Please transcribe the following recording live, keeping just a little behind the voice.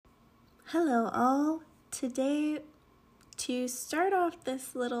Hello all. Today, to start off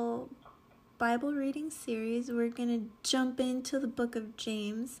this little Bible reading series, we're going to jump into the book of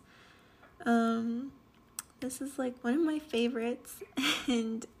James. This is like one of my favorites,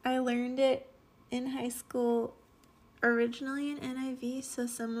 and I learned it in high school originally in NIV, so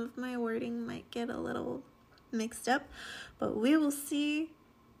some of my wording might get a little mixed up, but we will see,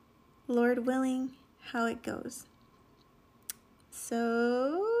 Lord willing, how it goes.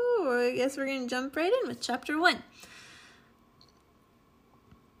 So, I guess we're going to jump right in with chapter 1.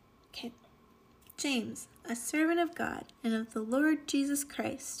 Okay. James, a servant of God and of the Lord Jesus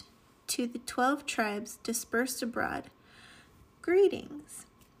Christ, to the 12 tribes dispersed abroad, greetings.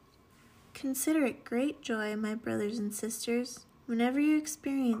 Consider it great joy, my brothers and sisters, whenever you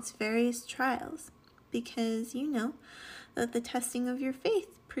experience various trials, because you know that the testing of your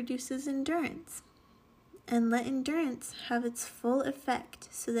faith produces endurance. And let endurance have its full effect,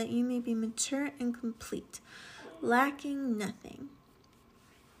 so that you may be mature and complete, lacking nothing.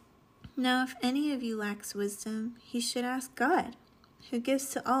 Now, if any of you lacks wisdom, he should ask God, who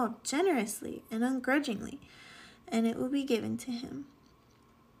gives to all generously and ungrudgingly, and it will be given to him.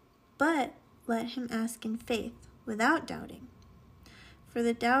 But let him ask in faith, without doubting. For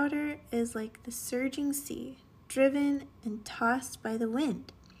the doubter is like the surging sea, driven and tossed by the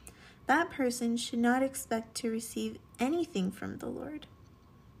wind. That person should not expect to receive anything from the Lord,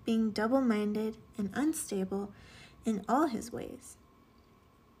 being double-minded and unstable in all his ways.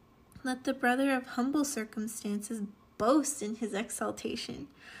 Let the brother of humble circumstances boast in his exaltation,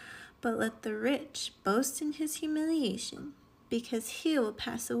 but let the rich boast in his humiliation, because he will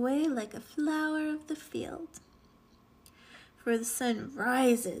pass away like a flower of the field. For the sun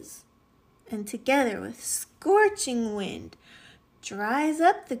rises, and together with scorching wind, dries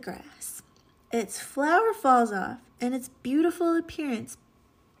up the grass. Its flower falls off, and its beautiful appearance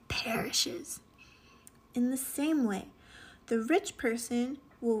perishes. In the same way, the rich person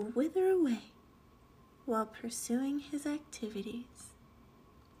will wither away while pursuing his activities.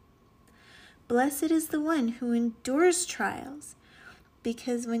 Blessed is the one who endures trials,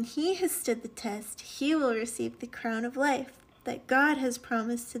 because when he has stood the test, he will receive the crown of life that God has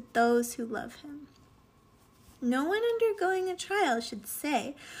promised to those who love him. No one undergoing a trial should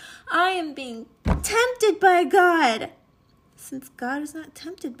say, I am being tempted by God, since God is not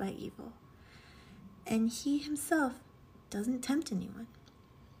tempted by evil, and he himself doesn't tempt anyone.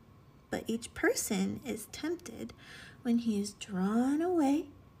 But each person is tempted when he is drawn away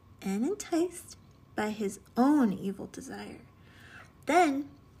and enticed by his own evil desire. Then,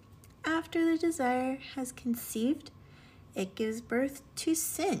 after the desire has conceived, it gives birth to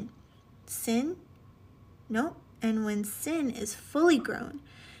sin. And when sin is fully grown,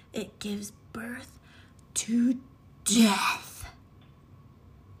 it gives birth to death.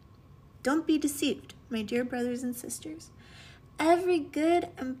 Don't be deceived, my dear brothers and sisters. Every good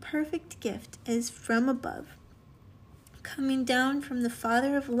and perfect gift is from above, coming down from the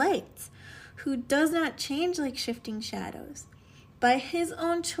Father of lights, who does not change like shifting shadows. By his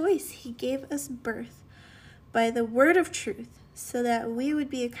own choice, he gave us birth by the word of truth, so that we would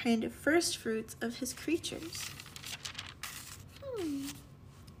be a kind of first fruits of his creatures.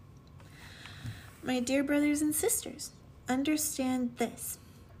 My dear brothers and sisters, understand this.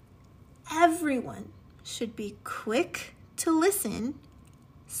 Everyone should be quick to listen,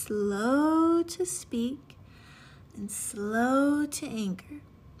 slow to speak, and slow to anger.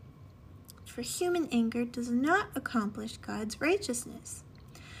 For human anger does not accomplish God's righteousness.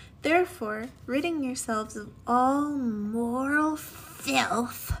 Therefore, ridding yourselves of all moral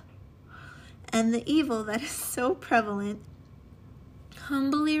filth and the evil that is so prevalent,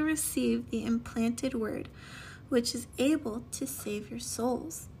 humbly receive the implanted word, which is able to save your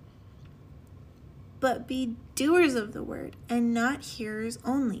souls. But be doers of the word, and not hearers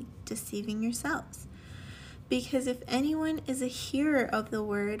only, deceiving yourselves. Because if anyone is a hearer of the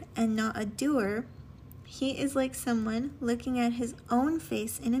word and not a doer, he is like someone looking at his own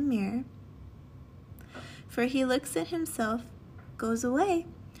face in a mirror. For he looks at himself, goes away,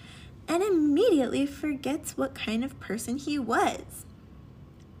 and immediately forgets what kind of person he was.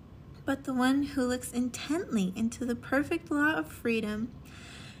 But the one who looks intently into the perfect law of freedom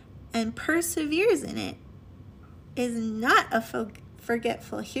and perseveres in it is not a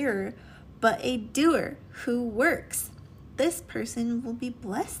forgetful hearer, but a doer who works. This person will be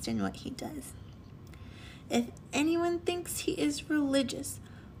blessed in what he does. If anyone thinks he is religious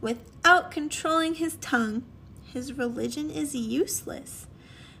without controlling his tongue, his religion is useless,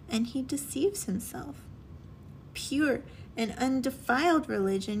 and he deceives himself. Pure and undefiled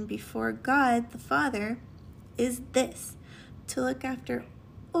religion before God the Father is this, to look after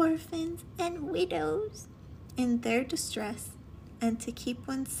orphans and widows in their distress, and to keep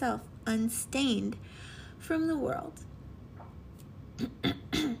oneself unstained from the world.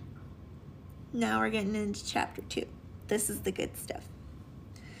 Now we're getting into chapter 2. This is the good stuff.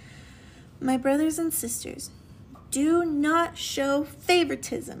 My brothers and sisters, do not show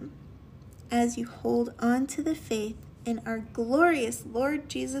favoritism as you hold on to the faith in our glorious Lord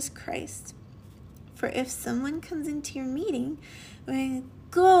Jesus Christ. For if someone comes into your meeting wearing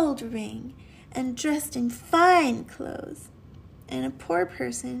a gold ring and dressed in fine clothes, and a poor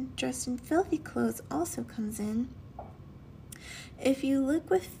person dressed in filthy clothes also comes in, if you look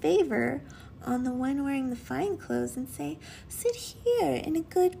with favor on the one wearing the fine clothes and say, "Sit here in a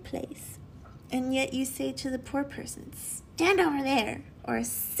good place," and yet you say to the poor person, "Stand over there," or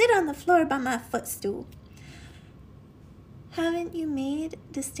 "Sit on the floor by my footstool," haven't you made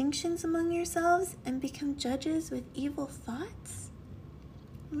distinctions among yourselves and become judges with evil thoughts?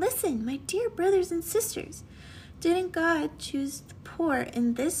 Listen, my dear brothers and sisters, didn't God choose the poor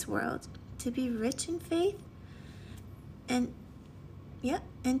in this world to be rich in faith and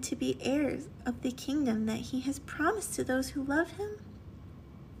to be heirs of the kingdom that he has promised to those who love him?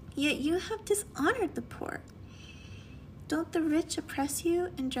 Yet you have dishonored the poor. Don't the rich oppress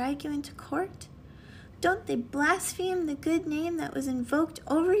you and drag you into court? Don't they blaspheme the good name that was invoked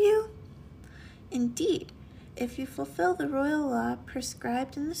over you? Indeed, if you fulfill the royal law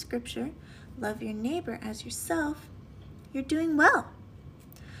prescribed in the scripture, love your neighbor as yourself, you're doing well.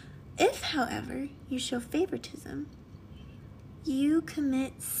 If, however, you show favoritism, you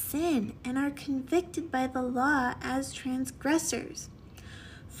commit sin and are convicted by the law as transgressors.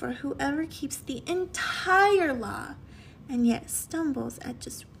 For whoever keeps the entire law and yet stumbles at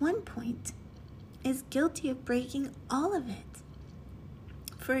just one point is guilty of breaking all of it.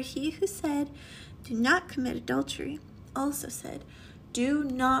 For he who said, "Do not commit adultery," also said, "Do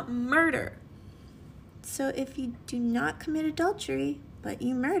not murder." So if you do not commit adultery, but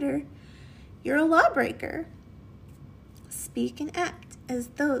you murder, you're a lawbreaker. Speak and act as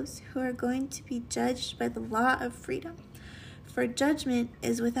those who are going to be judged by the law of freedom. For judgment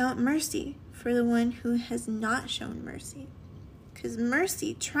is without mercy for the one who has not shown mercy, because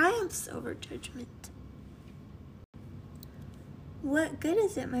mercy triumphs over judgment. What good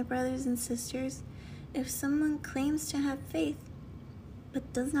is it, my brothers and sisters, if someone claims to have faith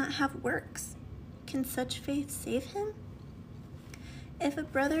but does not have works? Can such faith save him? If a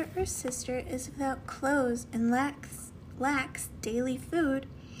brother or sister is without clothes and lacks daily food,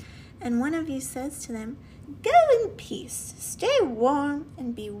 and one of you says to them, "Go in peace, stay warm,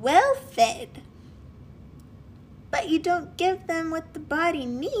 and be well fed," but you don't give them what the body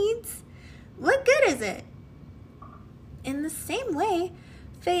needs, what good is it? In the same way,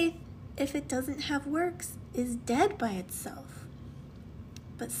 faith, if it doesn't have works, is dead by itself.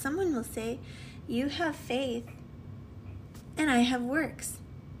 But someone will say, "You have faith, and I have works.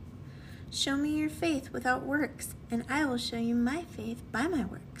 Show me your faith without works, and I will show you my faith by my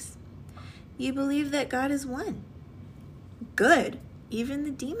works. You believe that God is one. Good. Even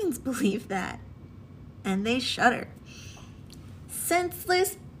the demons believe that, and they shudder.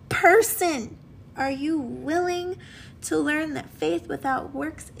 Senseless person, are you willing to learn that faith without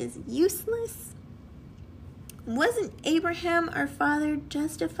works is useless? Wasn't Abraham, our father,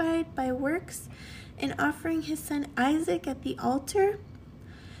 justified by works in offering his son Isaac at the altar?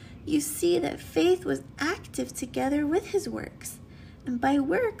 You see that faith was active together with his works, and by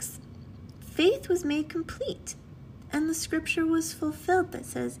works, faith was made complete. And the scripture was fulfilled that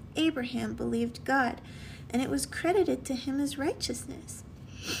says, Abraham believed God, and it was credited to him as righteousness.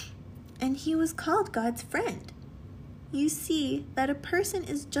 And he was called God's friend. You see that a person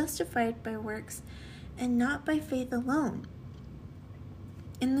is justified by works and not by faith alone.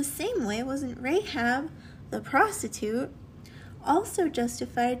 In the same way, wasn't Rahab, the prostitute, also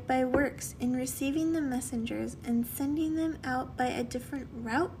justified by works in receiving the messengers and sending them out by a different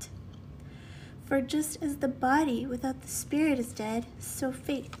route? For just as the body without the spirit is dead, so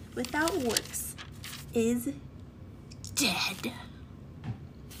faith without works is dead.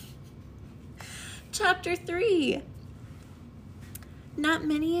 Chapter 3. Not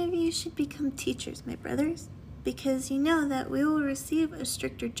many of you should become teachers, my brothers, because you know that we will receive a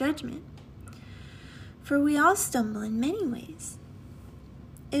stricter judgment. For we all stumble in many ways.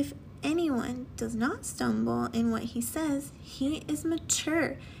 If anyone does not stumble in what he says, he is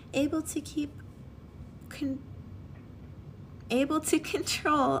mature, able to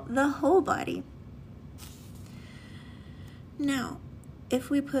control the whole body. Now, if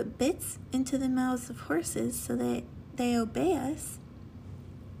we put bits into the mouths of horses so that they obey us,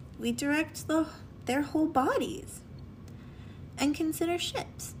 we direct their whole bodies. and consider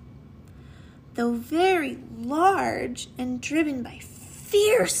ships. Though very large and driven by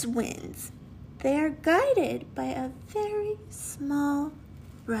fierce winds, they are guided by a very small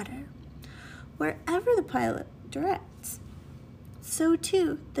rudder, wherever the pilot directs. So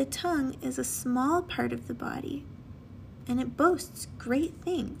too, the tongue is a small part of the body, and it boasts great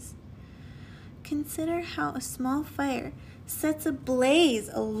things. Consider how a small fire sets ablaze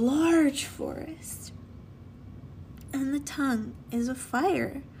a large forest. And the tongue is a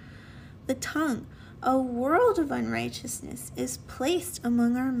fire. The tongue, a world of unrighteousness, is placed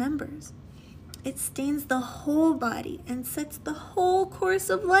among our members. It stains the whole body and sets the whole course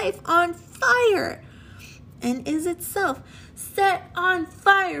of life on fire, and is itself set on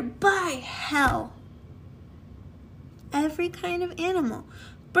fire by hell. Every kind of animal,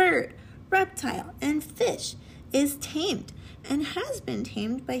 bird, reptile, and fish is tamed and has been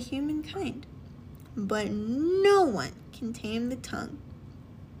tamed by humankind. But no one can tame the tongue.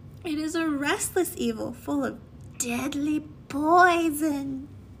 It is a restless evil full of deadly poison.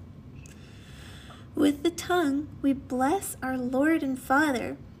 With the tongue we bless our Lord and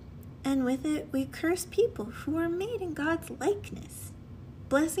Father, and with it we curse people who are made in God's likeness.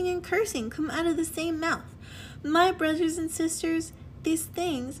 Blessing and cursing come out of the same mouth. My brothers and sisters, these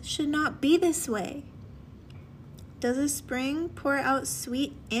things should not be this way. Does a spring pour out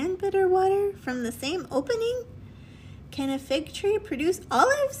sweet and bitter water from the same opening? Can a fig tree produce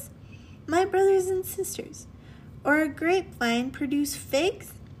olives? My brothers and sisters, or a grapevine produce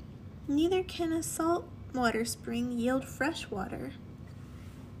figs? Neither can a salt water spring yield fresh water.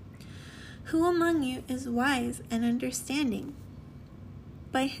 Who among you is wise and understanding?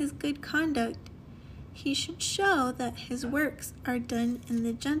 By his good conduct, he should show that his works are done in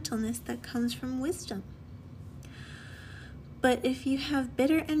the gentleness that comes from wisdom. But if you have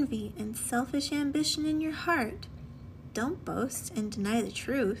bitter envy and selfish ambition in your heart, don't boast and deny the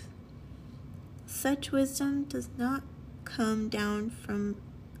truth. Such wisdom does not come down from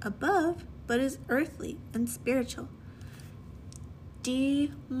above, but is earthly and spiritual,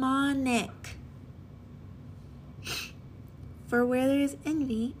 demonic. For where there is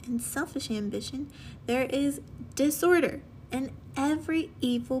envy and selfish ambition, there is disorder and every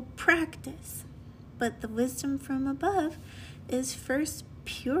evil practice. But the wisdom from above is first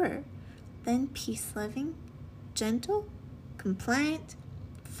pure, then peace-loving, gentle, compliant,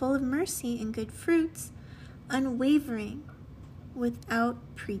 full of mercy and good fruits, unwavering, without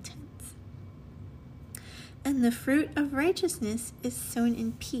pretense. And the fruit of righteousness is sown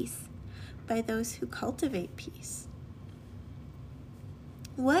in peace by those who cultivate peace.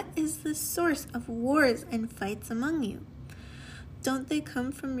 What is the source of wars and fights among you? Don't they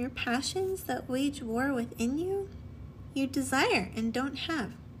come from your passions that wage war within you? You desire and don't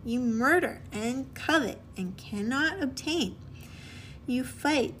have. You murder and covet and cannot obtain. You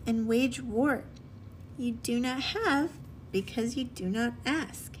fight and wage war. You do not have because you do not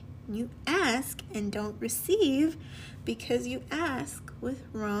ask. You ask and don't receive because you ask with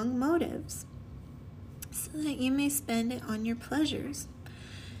wrong motives, so that you may spend it on your pleasures.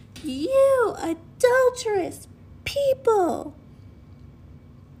 You adulterous people!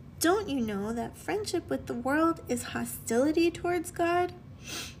 Don't you know that friendship with the world is hostility towards God?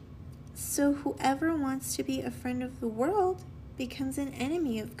 So whoever wants to be a friend of the world becomes an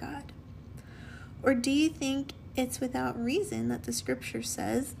enemy of God. Or do you think it's without reason that the scripture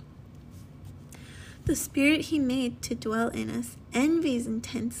says, "The Spirit he made to dwell in us envies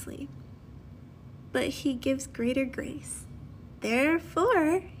intensely, but he gives greater grace.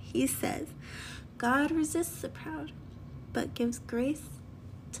 Therefore," he says, "God resists the proud, but gives grace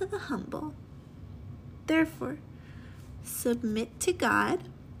to the humble." Therefore, submit to God,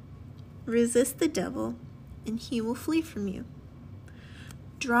 resist the devil, and he will flee from you.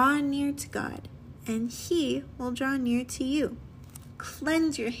 Draw near to God, and he will draw near to you.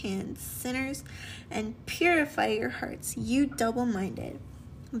 Cleanse your hands, sinners, and purify your hearts, you double-minded.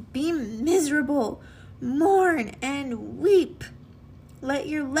 Be miserable, mourn, and weep. Let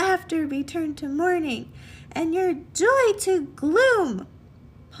your laughter be turned to mourning, and your joy to gloom.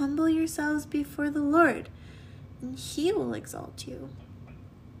 Humble yourselves before the Lord, and he will exalt you.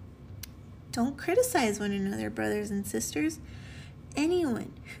 Don't criticize one another, brothers and sisters.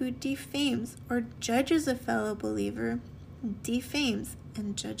 Anyone who defames or judges a fellow believer defames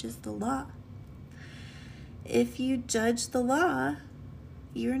and judges the law. If you judge the law,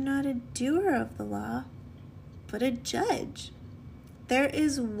 you're not a doer of the law, but a judge. There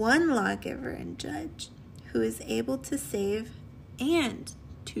is one lawgiver and judge who is able to save and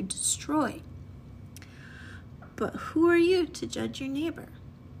to destroy. But who are you to judge your neighbor?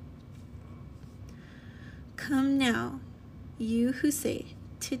 Come now, You who say,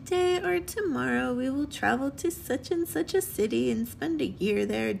 today or tomorrow we will travel to such and such a city and spend a year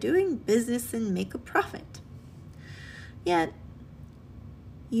there doing business and make a profit. Yet,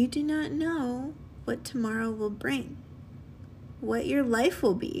 you do not know what tomorrow will bring, what your life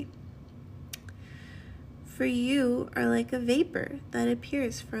will be. For you are like a vapor that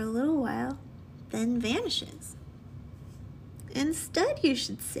appears for a little while, then vanishes. Instead, you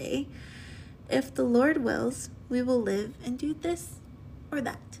should say, if the Lord wills, we will live and do this or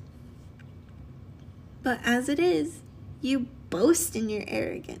that. But as it is, you boast in your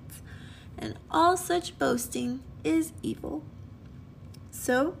arrogance, and all such boasting is evil.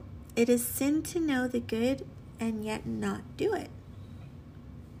 So, it is sin to know the good and yet not do it.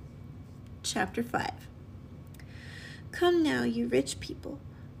 Chapter 5. Come now, you rich people,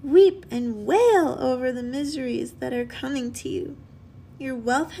 weep and wail over the miseries that are coming to you. Your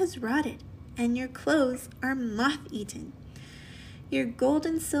wealth has rotted, and your clothes are moth-eaten. Your gold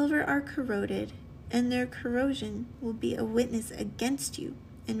and silver are corroded, and their corrosion will be a witness against you,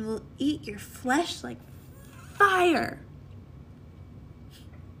 and will eat your flesh like fire.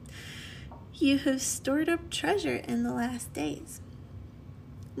 You have stored up treasure in the last days.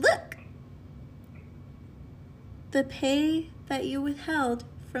 Look! The pay that you withheld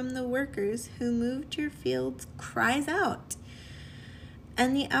from the workers who moved your fields cries out,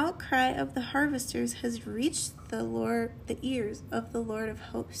 and the outcry of the harvesters has reached the ears of the Lord of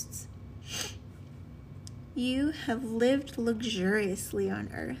hosts. You have lived luxuriously on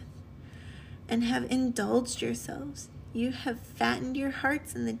earth and have indulged yourselves. You have fattened your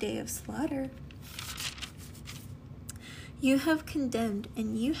hearts in the day of slaughter. You have condemned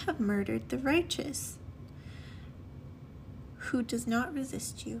and you have murdered the righteous, who does not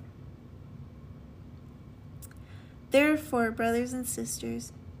resist you. Therefore, brothers and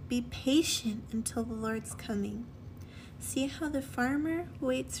sisters, be patient until the Lord's coming. See how the farmer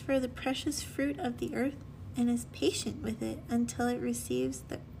waits for the precious fruit of the earth and is patient with it until it receives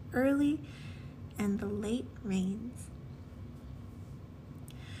the early and the late rains.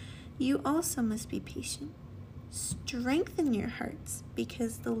 You also must be patient. Strengthen your hearts,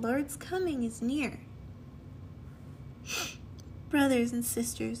 because the Lord's coming is near. Brothers and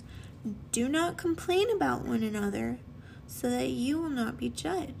sisters, do not complain about one another, so that you will not be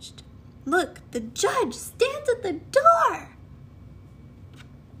judged. Look, the judge stands at the door.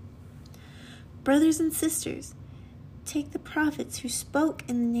 Brothers and sisters, take the prophets who spoke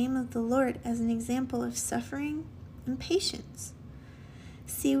in the name of the Lord as an example of suffering and patience.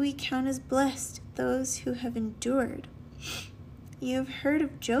 See, we count as blessed those who have endured. You have heard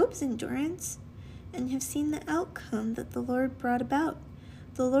of Job's endurance and have seen the outcome that the Lord brought about.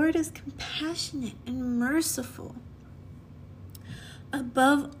 The Lord is compassionate and merciful.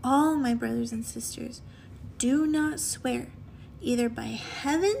 Above all, my brothers and sisters, do not swear either by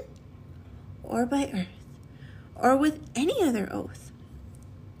heaven or by earth or with any other oath,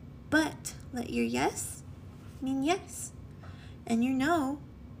 but let your yes mean yes and your no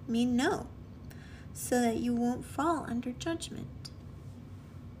mean no, so that you won't fall under judgment.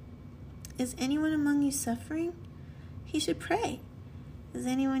 Is anyone among you suffering? He should pray. Is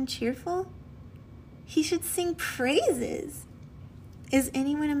anyone cheerful? He should sing praises. Is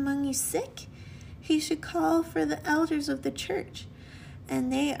anyone among you sick? He should call for the elders of the church,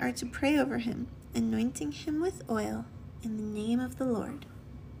 and they are to pray over him, anointing him with oil in the name of the Lord.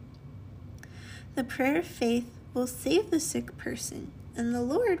 The prayer of faith will save the sick person, and the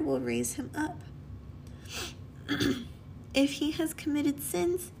Lord will raise him up. If he has committed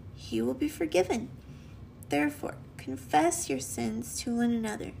sins, he will be forgiven. Therefore, confess your sins to one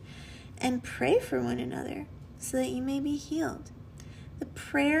another and pray for one another so that you may be healed. The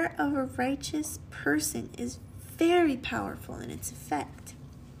prayer of a righteous person is very powerful in its effect.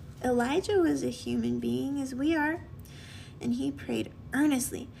 Elijah was a human being as we are, and he prayed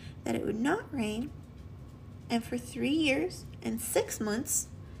earnestly that it would not rain, and for 3 years and 6 months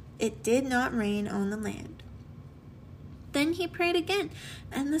it did not rain on the land. Then he prayed again,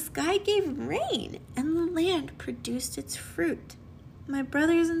 and the sky gave rain, and the land produced its fruit. My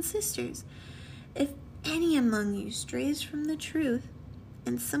brothers and sisters, if any among you strays from the truth,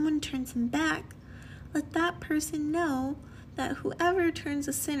 and someone turns him back, let that person know that whoever turns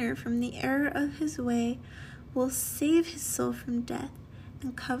a sinner from the error of his way will save his soul from death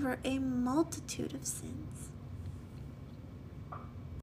and cover a multitude of sins.